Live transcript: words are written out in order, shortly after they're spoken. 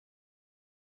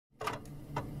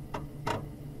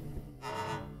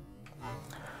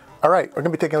All right, we're going to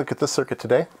be taking a look at this circuit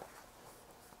today.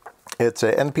 It's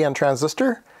a NPN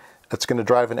transistor. It's going to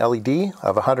drive an LED. I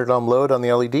have a 100 ohm load on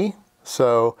the LED.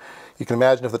 So you can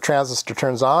imagine if the transistor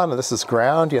turns on and this is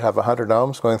ground, you have 100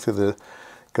 ohms going through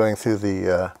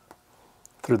the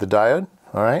diode.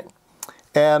 All right,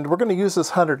 and we're going to use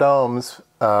this 100 ohms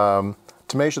to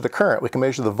measure the current. We can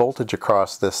measure the voltage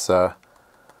across this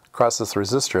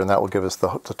resistor, and that will give us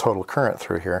the total current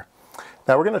through here.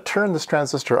 Now we're going to turn this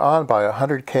transistor on by a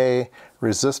 100K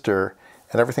resistor,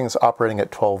 and everything's operating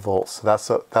at 12 volts.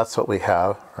 So that's what we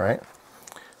have, right?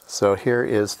 So here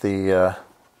is the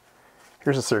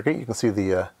here's the circuit. You can see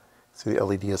the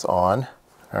LED is on.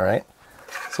 All right.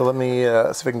 So let me see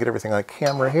if I can get everything on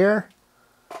camera here.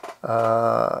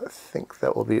 I think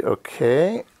that will be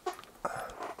okay.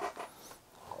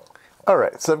 All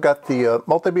right, so I've got the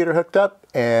multimeter hooked up,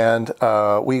 and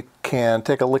we can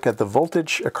take a look at the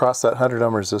voltage across that 100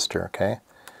 ohm resistor, okay?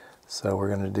 So we're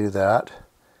going to do that,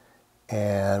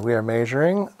 and we are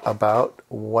measuring about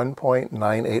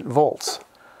 1.98 volts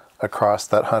across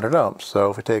that 100 ohms.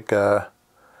 So if we take 2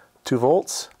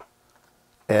 volts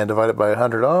and divide it by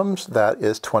 100 ohms, that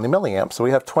is 20 milliamps. So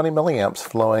we have 20 milliamps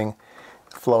flowing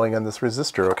in this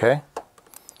resistor, okay?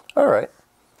 All right.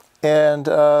 And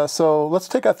so let's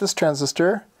take out this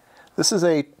transistor. This is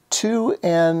a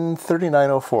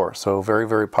 2N3904, so very,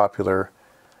 very popular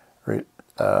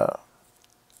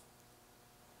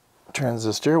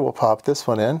transistor. We'll pop this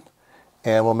one in,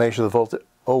 and we'll measure the voltage.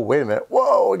 Oh, wait a minute.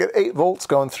 Whoa, we got 8 volts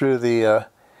going through the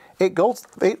 8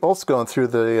 volts going through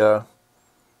the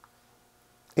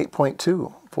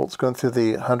 8.2 volts going through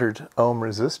the 100 ohm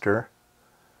resistor,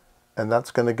 and that's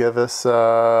going to give us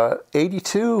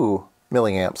 82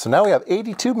 milliamps. So now we have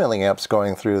 82 milliamps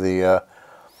going through the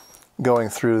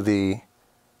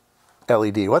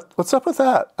LED. What's up with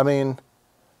that? I mean,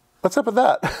 what's up with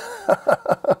that?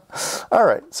 All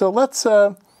right, so let's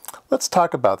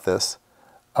talk about this.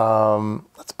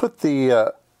 Let's put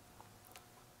the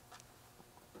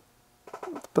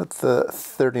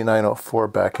 3904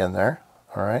 back in there.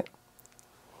 All right,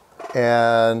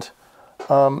 and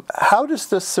how does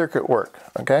this circuit work?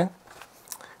 Okay,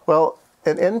 well,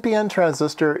 an NPN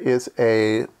transistor is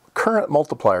a current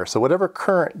multiplier. So whatever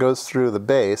current goes through the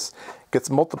base gets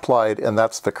multiplied, and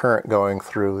that's the current going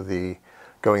through the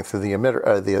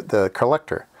emitter, the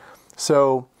collector.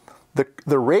 So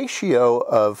the ratio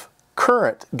of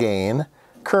current gain,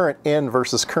 current in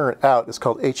versus current out, is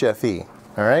called HFE.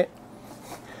 All right,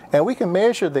 and we can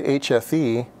measure the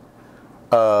HFE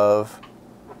of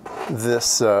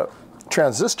this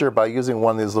transistor by using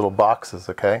one of these little boxes.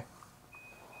 Okay.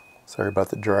 Sorry about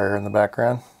the dryer in the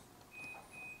background.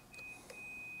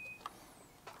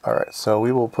 All right, so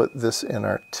we will put this in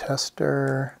our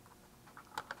tester.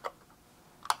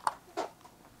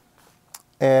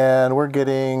 And we're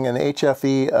getting an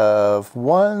HFE of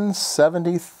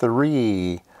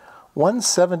 173.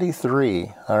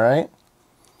 173, all right?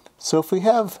 So if we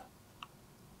have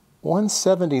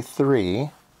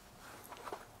 173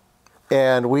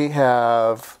 and we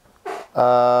have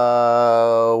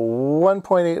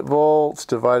 1.8 volts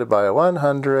divided by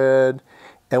 100,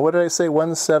 and what did I say,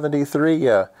 173?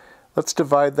 Yeah, let's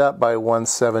divide that by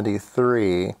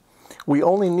 173. We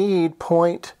only need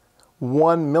 0.1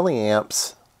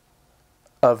 milliamps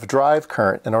of drive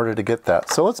current in order to get that.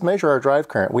 So let's measure our drive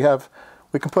current. We can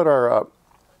put our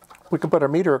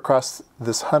meter across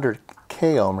this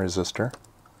 100K ohm resistor,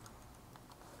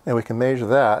 and we can measure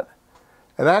that.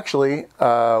 And actually,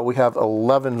 we have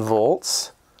 11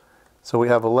 volts. So we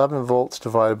have 11 volts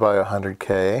divided by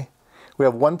 100K. We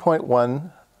have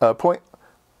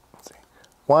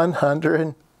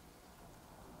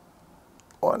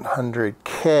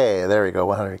 100K. There we go,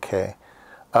 100K.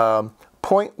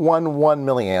 0.11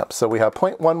 milliamps. So we have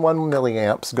 0.11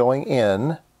 milliamps going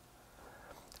in,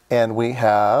 and we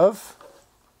have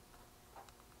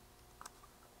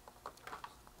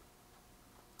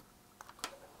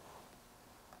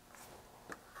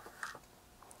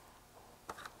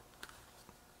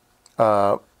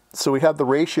so we have the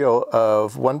ratio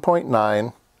of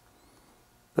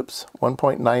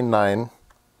 1.99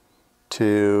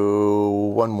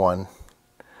 to 1:1.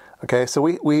 Okay, so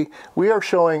we are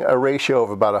showing a ratio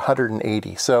of about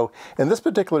 180. So in this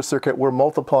particular circuit, we're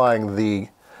multiplying the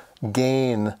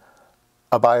gain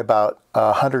by about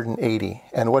 180.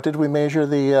 And what did we measure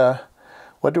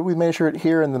what did we measure it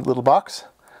here in the little box?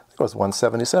 I think it was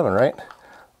 177, right?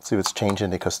 Let's see what's changing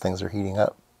because things are heating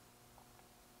up.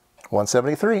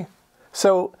 173.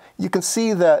 So you can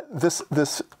see that this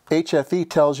HFE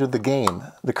tells you the gain,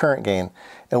 the current gain.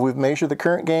 And we've measured the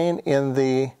current gain in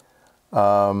the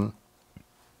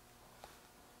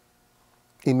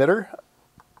emitter,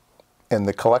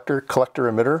 collector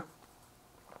emitter,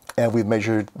 and we've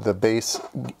measured the base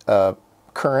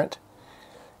current,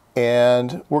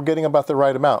 and we're getting about the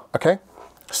right amount, okay?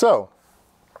 So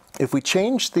if we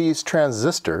change these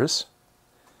transistors,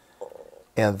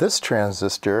 and this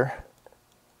transistor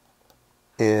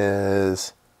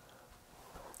is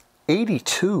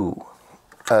 8.2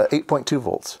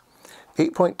 volts.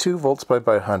 8.2 volts by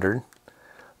 100.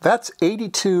 That's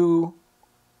 82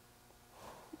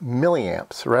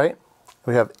 milliamps, right?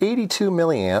 We have 82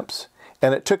 milliamps,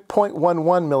 and it took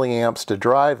 0.11 milliamps to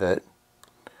drive it.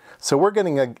 So we're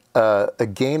getting a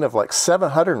gain of like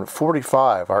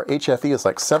 745. Our HFE is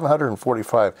like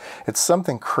 745. It's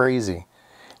something crazy.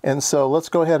 And so let's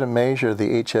go ahead and measure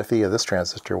the HFE of this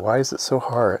transistor. Why is it so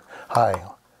high?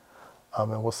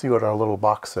 And we'll see what our little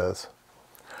box says.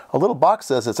 Our little box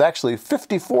says it's actually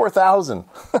 54,000.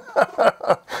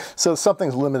 So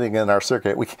something's limiting in our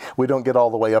circuit. We don't get all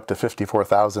the way up to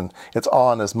 54,000. It's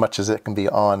on as much as it can be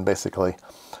on, basically.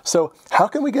 So how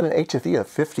can we get an HFE of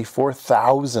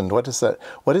 54,000? What is that?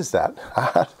 What is that?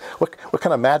 What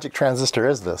kind of magic transistor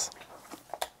is this?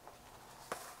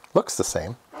 Looks the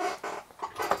same.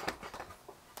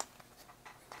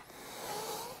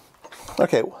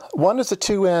 Okay, one is a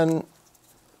 2N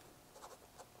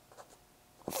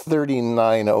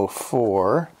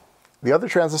 3904. The other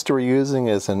transistor we're using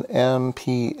is an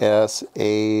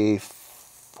MPSA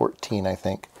 14, I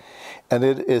think. And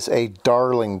it is a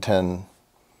Darlington.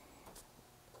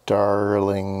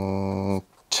 And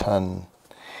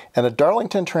a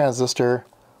Darlington transistor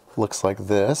looks like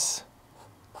this.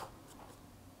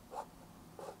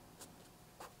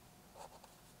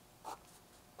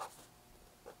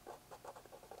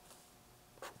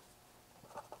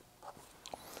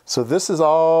 So this is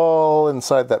all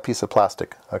inside that piece of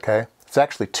plastic, okay? It's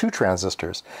actually two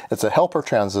transistors. It's a helper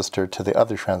transistor to the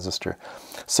other transistor.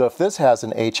 So if this has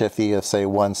an HFE of, say,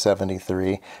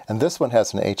 173, and this one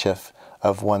has an HF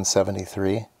of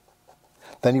 173,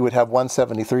 then you would have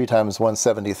 173 times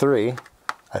 173.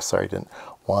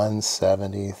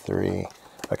 173.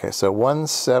 Okay, so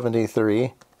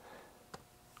 173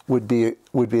 would be an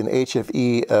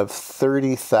HFE of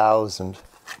 30,000,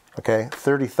 okay?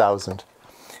 30,000.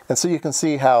 And so you can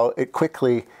see how it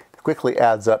quickly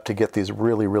adds up to get these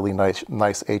really nice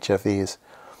HFEs.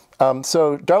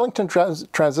 So Darlington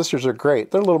transistors are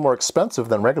great. They're a little more expensive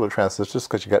than regular transistors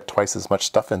because you got twice as much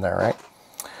stuff in there, right?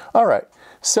 All right.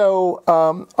 So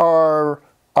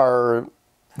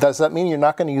does that mean you're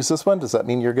not going to use this one? Does that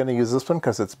mean you're going to use this one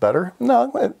because it's better?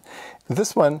 No.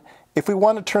 This one, if we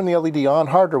want to turn the LED on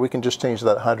harder, we can just change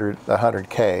that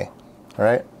 100K, all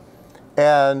right?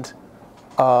 And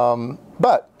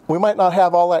but we might not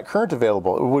have all that current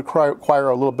available. It would require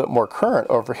a little bit more current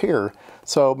over here.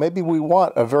 So maybe we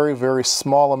want a very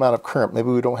small amount of current. Maybe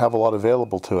we don't have a lot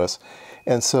available to us.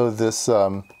 And so this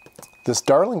this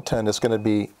Darlington is going to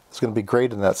be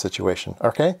great in that situation.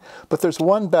 Okay, but there's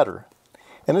one better,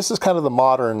 and this is kind of the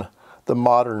modern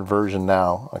version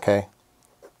now. Okay,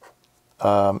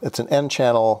 it's an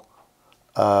N-channel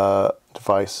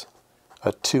device,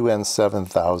 a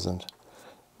 2N7000.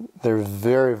 They're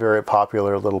very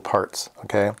popular little parts,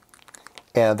 okay?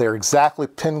 And they're exactly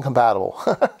pin compatible.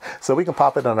 So we can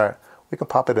pop it in our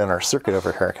circuit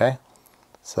over here, okay?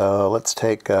 So let's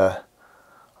take our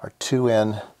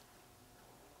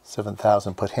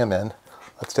 2N7000, put him in.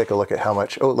 Let's take a look at how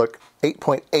much. Oh, look,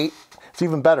 8.8. It's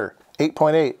even better,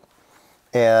 8.8.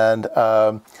 And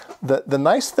the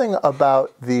nice thing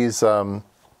about these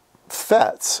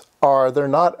FETs are they're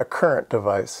not a current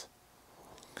device.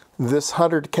 This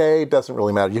 100K doesn't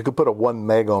really matter. You could put a 1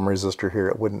 megohm resistor here,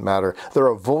 it wouldn't matter. They're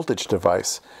a voltage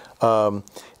device. And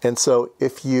so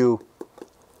if you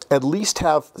at least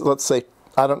have, let's say,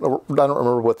 I don't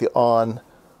remember what the on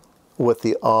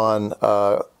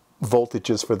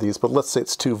voltage is for these, but let's say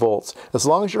it's 2 volts. As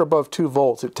long as you're above 2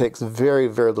 volts, it takes very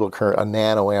little current, a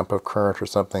nanoamp of current or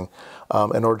something,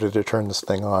 in order to turn this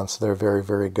thing on. So they're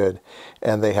very good.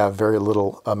 And they have very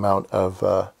little amount of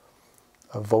a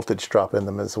voltage drop in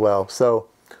them as well. So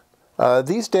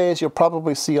these days you'll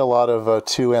probably see a lot of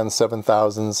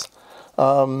 2N7000s.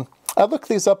 I looked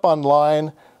these up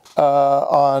online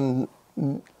on,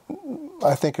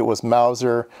 I think it was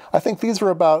Mauser. I think these were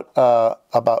about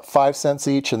 5 cents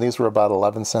each, and these were about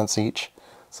 11 cents each,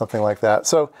 something like that.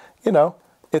 So, you know,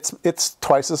 it's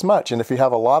twice as much, and if you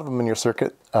have a lot of them in your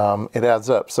circuit, it adds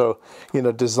up. So, you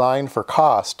know, design for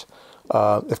cost.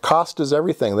 If cost is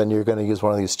everything, then you're going to use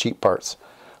one of these cheap parts.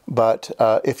 But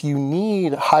if you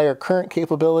need higher current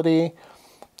capability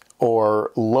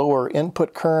or lower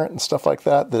input current and stuff like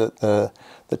that, the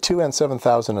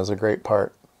 2N7000 is a great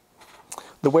part.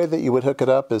 The way that you would hook it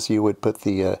up is you would put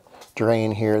the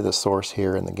drain here, the source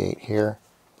here, and the gate here.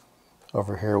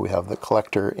 Over here we have the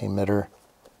collector, emitter,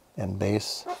 and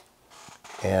base.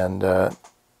 And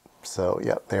so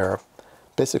yeah, they are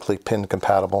basically pin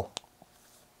compatible.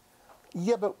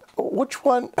 Yeah, but which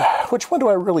one do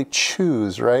I really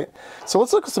choose, right? So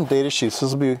let's look at some data sheets.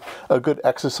 This will be a good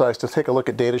exercise to take a look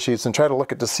at data sheets and try to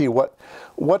look at to see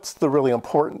what's the really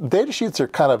important. Data sheets are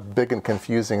kind of big and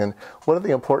confusing, and what are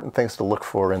the important things to look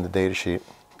for in the data sheet?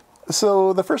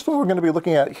 So the first one we're going to be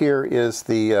looking at here is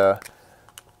the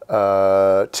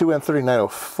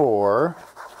 2N3904.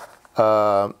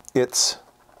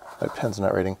 My pen's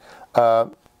not reading.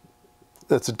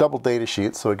 It's a double data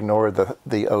sheet, so ignore the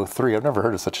 03. I've never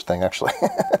heard of such a thing, actually.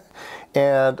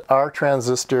 And our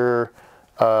transistor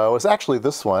was actually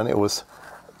this one. It was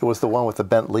the one with the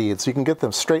bent leads. So you can get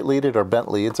them straight leaded or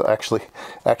bent leads. I actually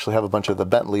have a bunch of the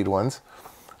bent lead ones.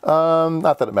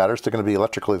 Not that it matters. They're going to be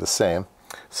electrically the same.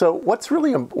 So what's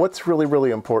really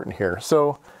important here?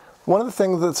 So one of the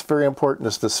things that's very important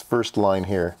is this first line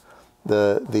here,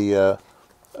 the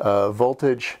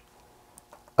voltage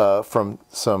from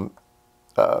some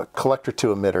collector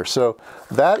to emitter. So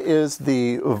that is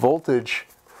the voltage.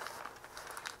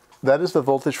 That is the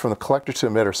voltage from the collector to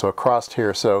emitter, so across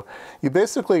here. So you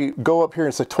basically go up here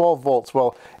and say 12 volts.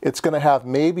 Well, it's going to have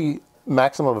maybe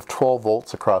maximum of 12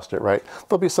 volts across it, right?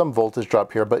 There'll be some voltage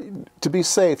drop here, but to be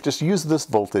safe, just use this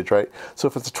voltage, right? So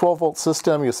if it's a 12 volt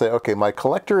system, you say, okay, my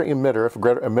collector emitter, if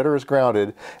emitter is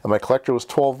grounded and my collector was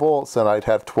 12 volts, then I'd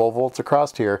have 12 volts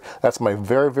across here. That's my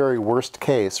very, very worst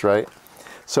case, right?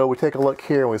 So we take a look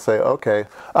here and we say, okay,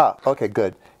 okay,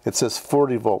 good. It says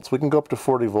 40 volts. We can go up to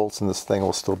 40 volts and this thing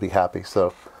will still be happy.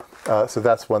 So, so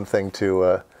that's one thing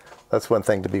to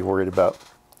be worried about.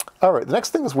 All right, the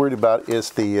next thing that's worried about is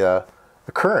the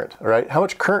current. All right, how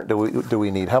much current do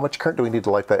we need? How much current do we need to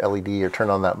light that LED or turn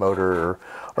on that motor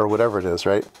or whatever it is,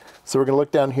 right? So we're going to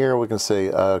look down here. We can say,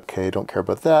 okay, don't care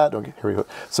about that. Here we go.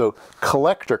 So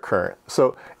collector current.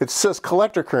 So it says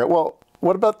collector current. Well,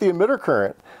 what about the emitter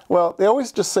current? Well, they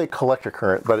always just say collector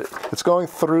current, but it's going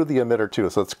through the emitter too.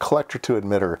 So it's collector to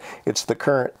emitter. It's the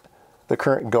current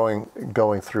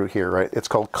going through here, right? It's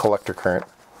called collector current.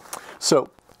 So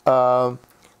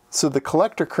so the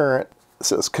collector current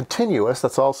says continuous.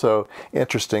 That's also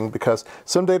interesting because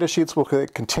some data sheets will say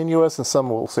continuous and some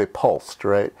will say pulsed,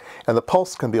 right? And the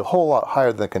pulse can be a whole lot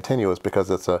higher than continuous because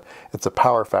it's a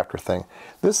power factor thing.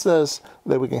 This says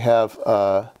that we can have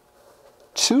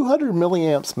 200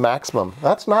 milliamps maximum.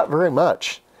 That's not very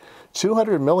much.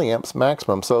 200 milliamps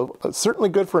maximum. So it's certainly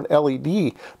good for an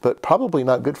LED, but probably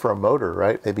not good for a motor,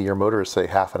 right? Maybe your motor is, say,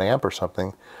 half an amp or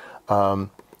something.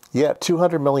 Yeah,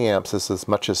 200 milliamps is as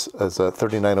much as a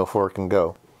 3904 can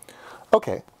go.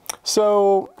 Okay,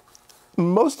 so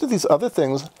most of these other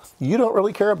things you don't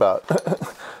really care about.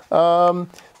 The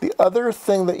other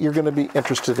thing that you're going to be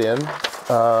interested in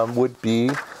would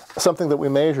be something that we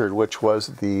measured, which was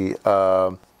the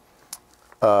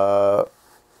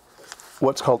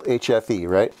what's called HFE,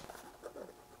 right?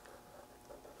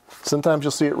 Sometimes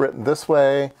you'll see it written this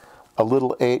way, a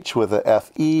little h with a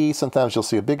FE. Sometimes you'll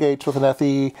see a big H with an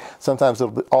FE. Sometimes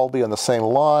it'll all be on the same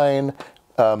line,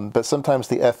 but sometimes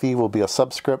the FE will be a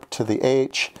subscript to the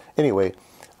H. Anyway,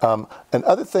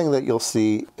 another thing that you'll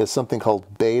see is something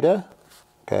called beta,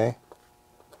 okay?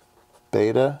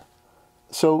 Beta.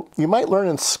 So you might learn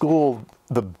in school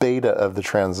the beta of the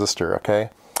transistor,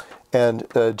 okay? And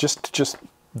just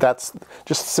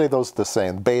say those are the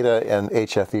same. Beta and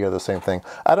HFE are the same thing.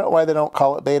 I don't know why they don't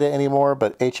call it beta anymore,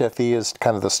 but HFE is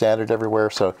kind of the standard everywhere.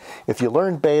 So if you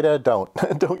learn beta, don't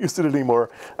use it anymore.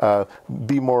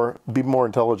 Be more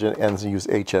intelligent and use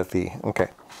HFE. Okay.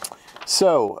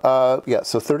 So yeah,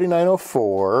 so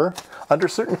 3904 under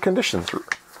certain conditions.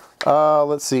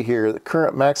 Let's see here. The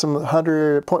current maximum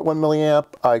 100.1 milliamp.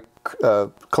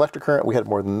 Collector current, we had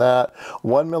more than that.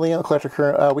 1 milliamp collector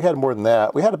current, we had more than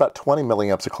that. We had about 20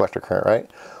 milliamps of collector current, right?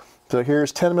 So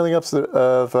here's 10 milliamps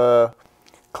of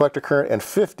collector current and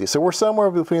 50. So we're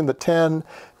somewhere between the 10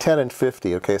 and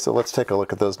 50. Okay, so let's take a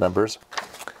look at those numbers.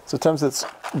 Sometimes it's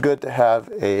good to have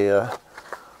a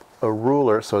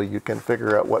ruler so you can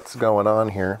figure out what's going on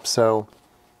here. So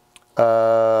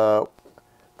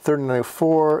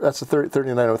 3904, that's the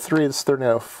 3903, this is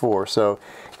 3904. So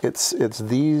it's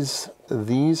these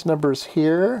numbers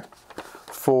here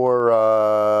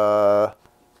for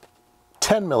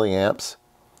 10 milliamps,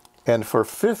 and for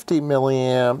 50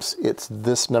 milliamps, it's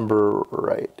this number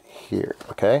right here,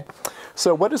 okay?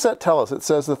 So what does that tell us? It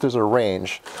says that there's a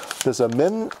range. There's a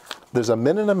min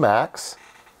and a max.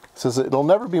 It says it'll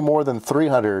never be more than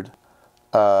 300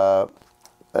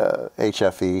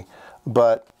 HFE,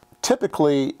 but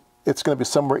typically it's going to be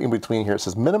somewhere in between here. It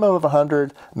says minimum of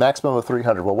 100, maximum of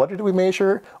 300. Well, what did we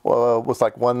measure? Well, it was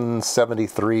like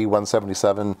 173,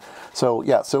 177. So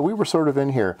yeah, so we were sort of in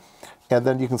here. And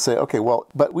then you can say, okay, well,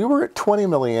 but we were at 20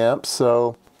 milliamps,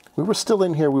 so we were still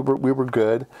in here. We were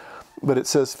good. But it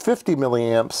says 50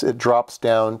 milliamps, it drops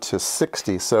down to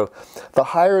 60. So the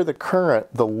higher the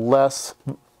current, the less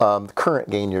current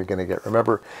gain you're going to get.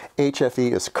 Remember,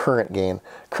 HFE is current gain.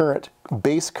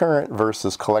 Base current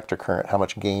versus collector current, how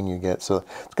much gain you get. So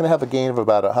it's going to have a gain of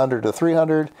about 100 to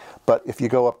 300, but if you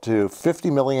go up to 50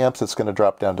 milliamps, it's going to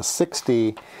drop down to 60.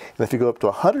 And if you go up to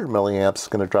 100 milliamps, it's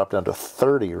going to drop down to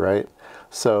 30, right?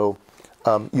 So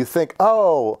you think,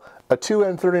 oh, a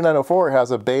 2N3904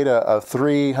 has a beta of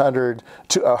 300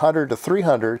 to 100 to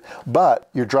 300, but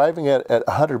you're driving it at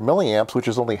 100 milliamps, which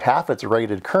is only half its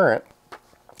rated current.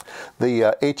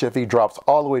 The HFE drops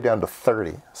all the way down to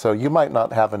 30. So you might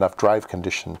not have enough drive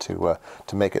condition to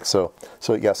make it. So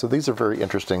yeah, so these are very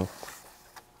interesting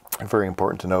and very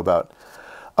important to know about.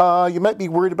 You might be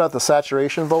worried about the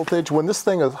saturation voltage. When this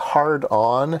thing is hard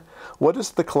on, what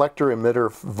is the collector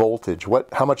emitter voltage?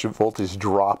 How much voltage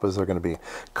drop is there going to be?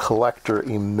 Collector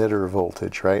emitter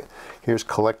voltage, right? Here's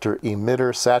collector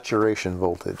emitter saturation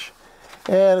voltage.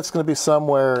 And it's going to be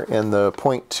somewhere in the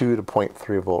 0.2 to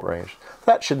 0.3 volt range.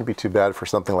 That shouldn't be too bad for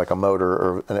something like a motor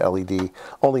or an LED,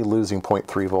 only losing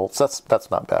 0.3 volts.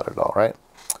 That's not bad at all, right?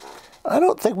 I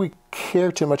don't think we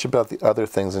care too much about the other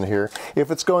things in here. If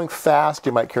it's going fast,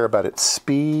 you might care about its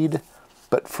speed,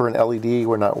 but for an LED,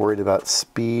 we're not worried about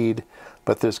speed.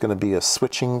 But there's going to be a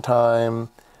switching time.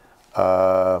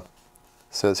 It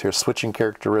says here switching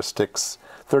characteristics,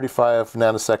 35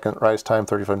 nanosecond rise time,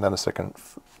 35 nanosecond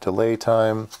delay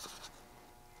time.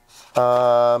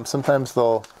 Sometimes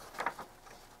they'll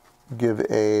give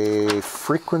a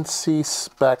frequency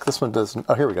spec. This one doesn't.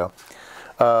 Oh, here we go.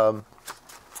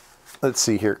 Let's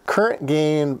see here. Current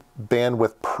gain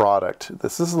bandwidth product.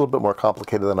 This is a little bit more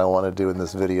complicated than I want to do in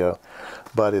this video,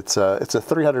 but it's a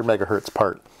 300 megahertz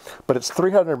part. But it's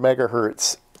 300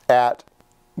 megahertz at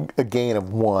a gain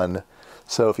of 1.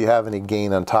 So if you have any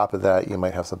gain on top of that, you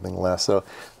might have something less. So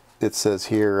it says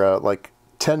here like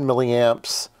 10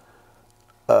 milliamps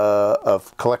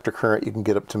of collector current, you can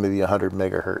get up to maybe 100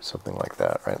 megahertz, something like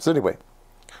that, right? So anyway,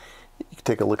 you can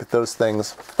take a look at those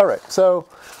things. All right, so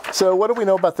what do we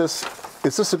know about this?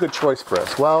 Is this a good choice for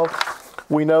us? Well,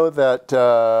 we know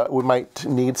that we might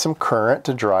need some current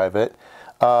to drive it.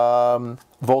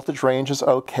 Voltage range is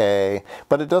okay,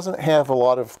 but it doesn't have a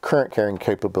lot of current carrying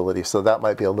capability, so that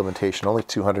might be a limitation, only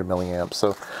 200 milliamps.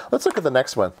 So let's look at the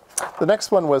next one. The next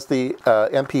one was the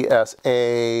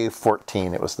IMSAI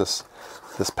 14. It was this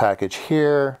package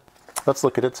here. Let's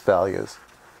look at its values.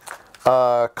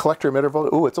 Collector emitter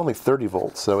voltage, ooh, it's only 30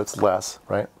 volts, so it's less,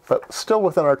 right? But still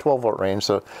within our 12 volt range,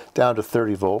 so down to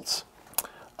 30 volts.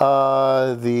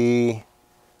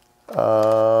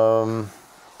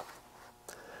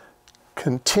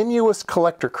 Continuous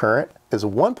collector current is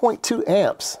 1.2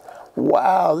 amps.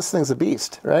 Wow, this thing's a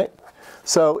beast, right?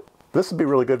 So this would be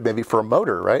really good maybe for a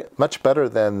motor, right? Much better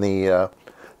than the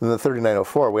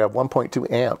 3904. We have 1.2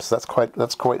 amps. That's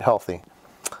quite healthy.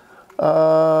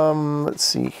 Let's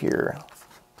see here.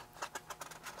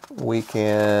 We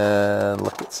can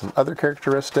look at some other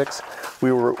characteristics.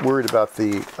 We were worried about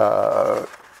the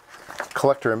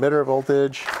collector emitter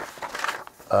voltage.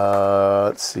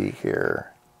 Let's see here.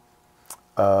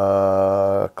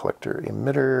 Collector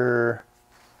emitter.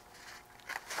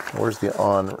 Where's the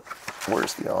on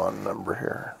number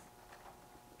here?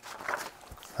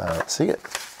 I don't see it.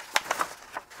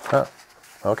 Huh.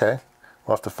 Okay.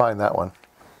 We'll have to find that one.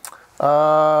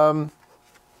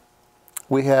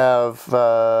 We have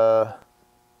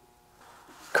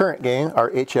current gain, our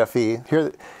HFE.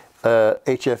 Here,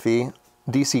 HFE,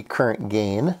 DC current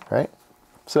gain, right?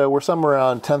 So we're somewhere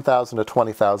around 10,000 to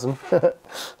 20,000.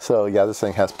 So yeah, this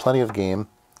thing has plenty of gain.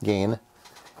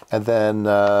 And then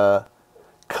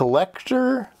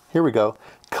collector, here we go.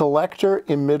 Collector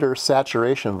emitter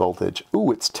saturation voltage.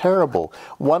 Ooh, it's terrible.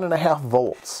 1.5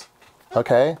 volts.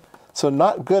 Okay, so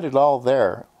not good at all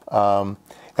there.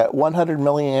 At 100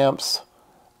 milliamps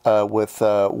with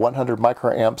 100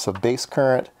 microamps of base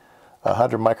current,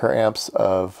 100 microamps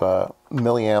of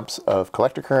milliamps of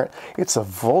collector current, it's 1.5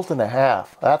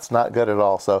 volts. That's not good at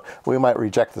all. So we might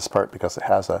reject this part because it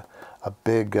has a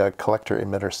big collector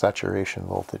emitter saturation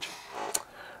voltage.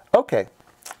 Okay,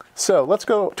 so let's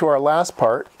go to our last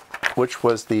part, which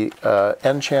was the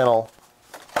N-channel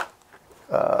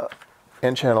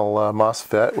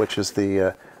MOSFET, which is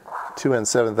the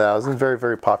 2N7000, very,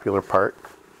 very popular part.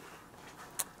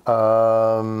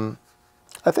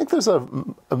 I think there's a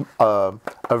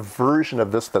version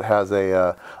of this that has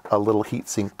a little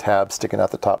heatsink tab sticking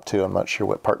out the top too. I'm not sure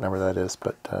what part number that is,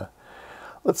 but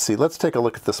let's see. Let's take a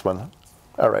look at this one.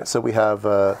 All right, so we have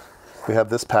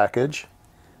this package,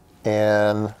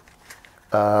 and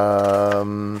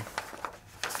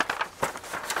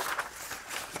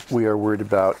we are worried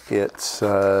about its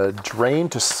drain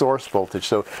to source voltage.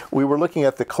 So we were looking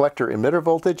at the collector emitter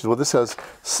voltage. Well, this has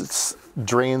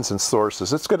drains and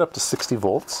sources. Let's get up to 60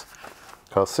 volts.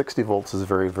 60 volts is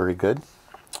very, very good.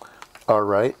 All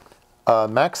right.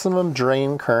 Maximum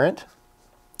drain current,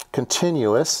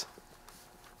 continuous,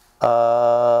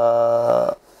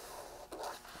 2N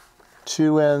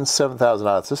 7000.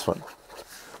 It's this one.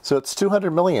 So it's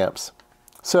 200 milliamps.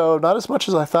 So not as much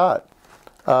as I thought.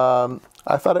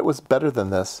 I thought it was better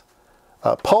than this.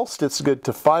 Pulsed, it's good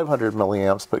to 500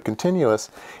 milliamps, but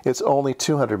continuous, it's only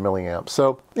 200 milliamps.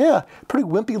 So yeah, pretty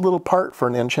wimpy little part for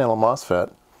an N-channel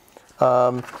MOSFET.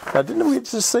 Now, didn't we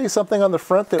just say something on the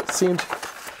front that seemed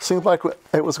like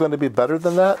it was going to be better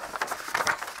than that?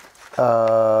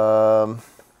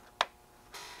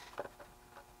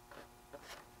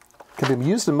 Can be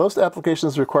used in most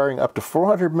applications requiring up to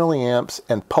 400 milliamps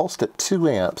and pulsed at 2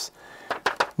 amps.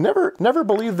 Never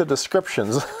believe the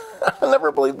descriptions.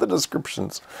 Never believe the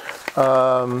descriptions.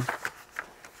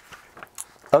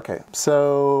 Okay,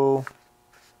 so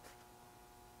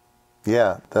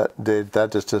yeah, that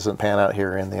just doesn't pan out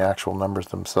here in the actual numbers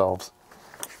themselves.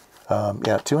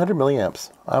 Yeah, 200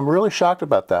 milliamps. I'm really shocked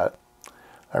about that.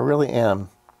 I really am.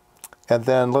 And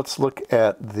then let's look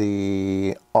at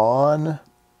the on.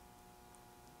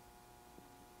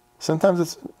 Sometimes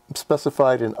it's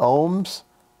specified in ohms,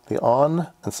 the on,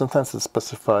 and sometimes it's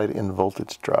specified in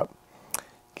voltage drop.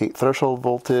 Gate threshold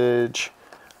voltage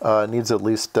needs at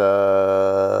least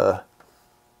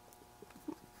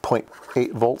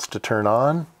 0.8 volts to turn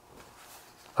on,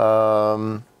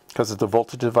 because it's a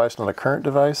voltage device, not a current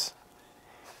device.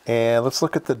 And let's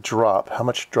look at the drop. How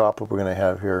much drop are we going to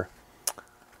have here?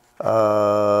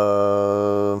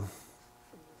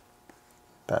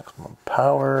 Maximum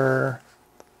power,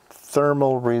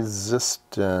 thermal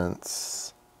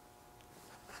resistance.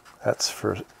 That's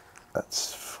for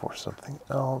something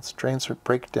else. Drains for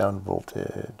breakdown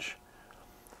voltage.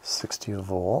 60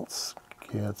 volts.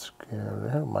 Gets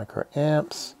there.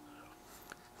 Microamps.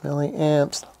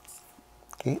 Milliamps.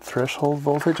 Gate threshold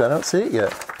voltage. I don't see it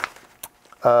yet.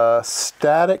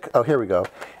 Static. Oh, here we go.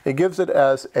 It gives it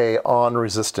as a on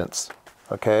resistance.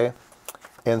 Okay.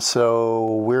 And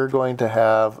so we're going to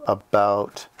have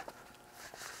about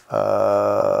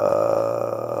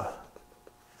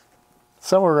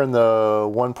somewhere in the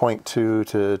 1.2 to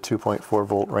 2.4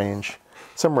 volt range,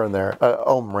 somewhere in there,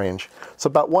 ohm range. So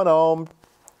about 1 ohm,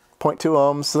 0.2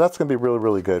 ohms, so that's going to be really,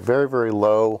 really good. Very, very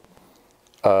low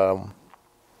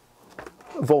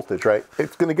voltage, right?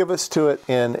 It's going to give us to it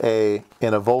in a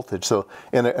voltage, so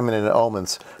in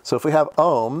ohms. So if we have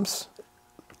ohms,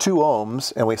 2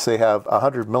 ohms, and we say have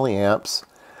 100 milliamps,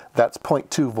 that's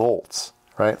 0.2 volts,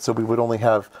 right? So we would only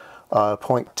have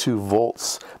 0.2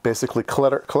 volts, basically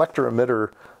collector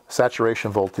emitter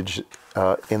saturation voltage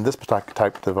in this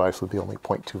type of device would be only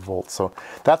 0.2 volts. So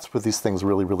that's where these things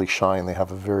really, really shine. They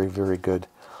have a very, very good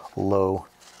low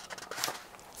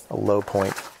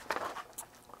point.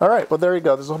 All right, well, there you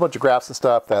go. There's a whole bunch of graphs and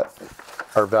stuff that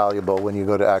are valuable when you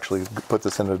go to actually put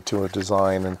this into a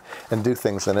design and do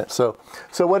things in it. So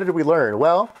what did we learn?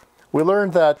 Well, we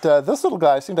learned that this little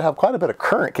guy seemed to have quite a bit of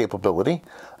current capability.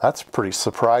 That's pretty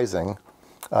surprising.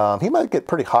 He might get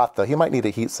pretty hot, though. He might need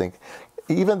a heatsink.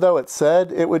 Even though it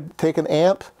said it would take an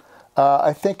amp,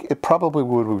 I think it probably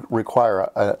would require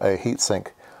a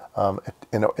heatsink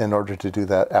in order to do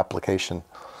that application.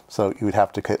 So you would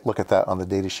have to look at that on the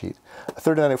data sheet.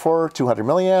 3094, 200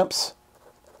 milliamps.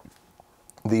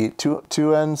 The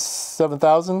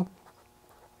 2N7000,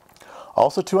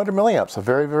 also 200 milliamps. So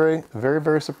very, very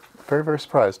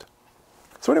surprised.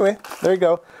 So anyway, there you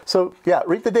go. So yeah,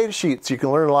 read the data sheets. You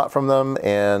can learn a lot from them,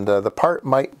 and the part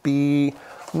might be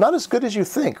not as good as you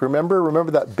think.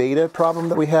 Remember that beta problem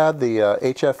that we had? The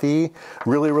HFE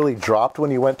really dropped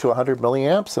when you went to 100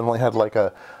 milliamps and only had like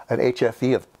an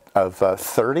HFE of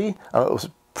 30. It was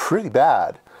pretty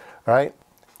bad, right?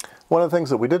 One of the things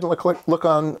that we didn't look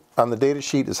on the data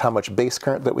sheet is how much base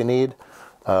current that we need.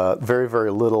 Very,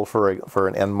 very little for an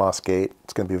NMOS gate.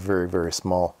 It's going to be very, very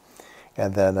small.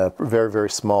 And then very, very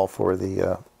small for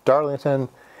the Darlington.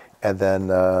 And then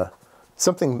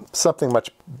something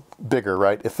much bigger,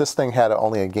 right? If this thing had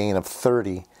only a gain of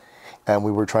 30, and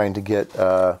we were trying to get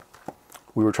say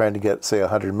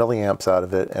 100 milliamps out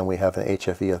of it, and we have an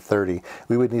HFE of 30,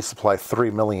 we would need to supply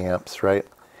 3 milliamps, right?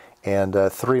 and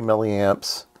 3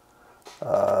 milliamps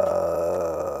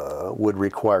would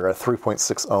require a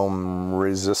 3.6 ohm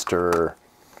resistor.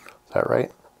 Is that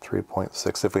right?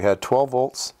 3.6. If we had 12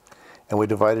 volts and we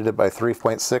divided it by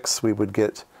 3.6, we would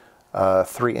get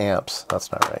 3 amps.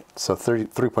 That's not right. So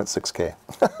 3.6K.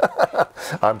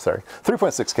 I'm sorry,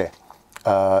 3.6K.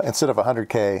 Instead of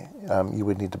 100K, you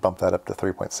would need to bump that up to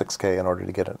 3.6K in order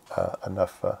to get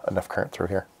enough current through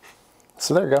here.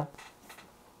 So there you go.